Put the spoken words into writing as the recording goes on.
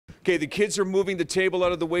Okay, the kids are moving the table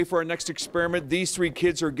out of the way for our next experiment. These 3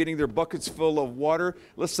 kids are getting their buckets full of water.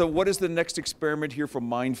 What is the next experiment here from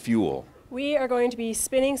Mind Fuel? We are going to be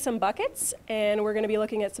spinning some buckets, and we're going to be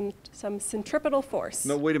looking at some centripetal force.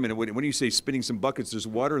 No, wait a minute. When you say spinning some buckets, there's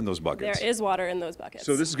water in those buckets. There is water in those buckets.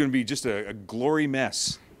 So this is going to be just a glory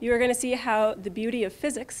mess. You are going to see how the beauty of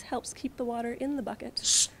physics helps keep the water in the bucket.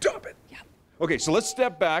 Stop it. Yeah. Okay, so let's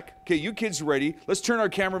step back. Okay, you kids ready? Let's turn our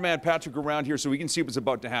cameraman Patrick around here so we can see what's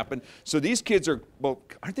about to happen. So these kids are, well,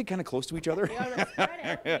 aren't they kind of close to each other?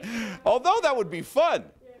 Although that would be fun.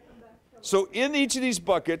 So in each of these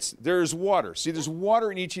buckets, there's water. See, there's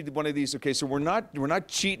water in each one of these. Okay, so we're not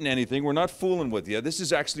cheating anything. We're not fooling with you. This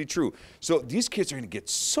is actually true. So these kids are going to get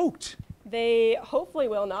soaked. They hopefully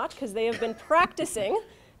will not, because they have been practicing.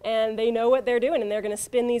 And they know what they're doing, and they're going to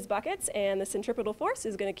spin these buckets, and the centripetal force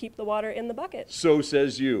is going to keep the water in the bucket. So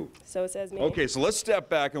says you. So says me. Okay, so let's step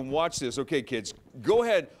back and watch this. Okay, kids, go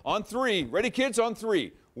ahead. On 3. Ready, kids? On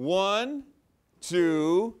 3. 1,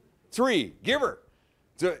 2, 3. Give her.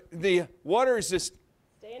 The water is just...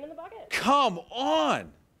 Staying in the bucket. Come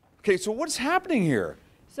on. Okay, so what's happening here?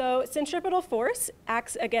 So centripetal force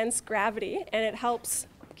acts against gravity, and it helps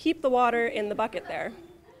keep the water in the bucket there.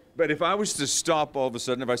 But if I was to stop all of a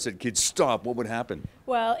sudden, if I said, kids, stop, what would happen?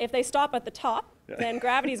 Well, if they stop at the top, then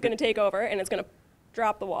gravity is going to take over and it's going to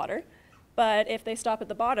drop the water. But if they stop at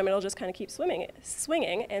the bottom, it'll just kind of keep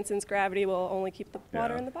swinging, and since gravity will only keep the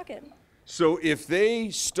water in the bucket. So if they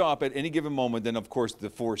stop at any given moment, then of course the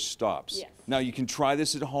force stops. Yes. Now you can try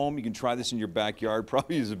this at home, you can try this in your backyard,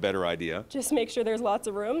 probably is a better idea. Just make sure there's lots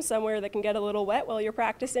of room somewhere that can get a little wet while you're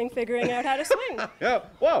practicing figuring out how to swing. Yeah,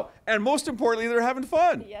 wow, and most importantly, they're having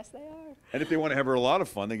fun. Yes, they are. And if they want to have a lot of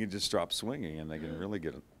fun, they can just stop swinging and they can really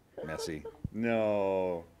get messy.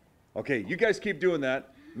 No. Okay, you guys keep doing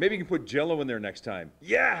that. Maybe you can put Jell-O in there next time.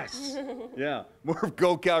 Yes! Yeah, more of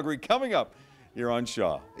Go Calgary coming up here on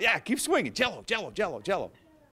Shaw. Yeah, keep swinging. Jell-O, Jell-O, Jell-O, Jell-O.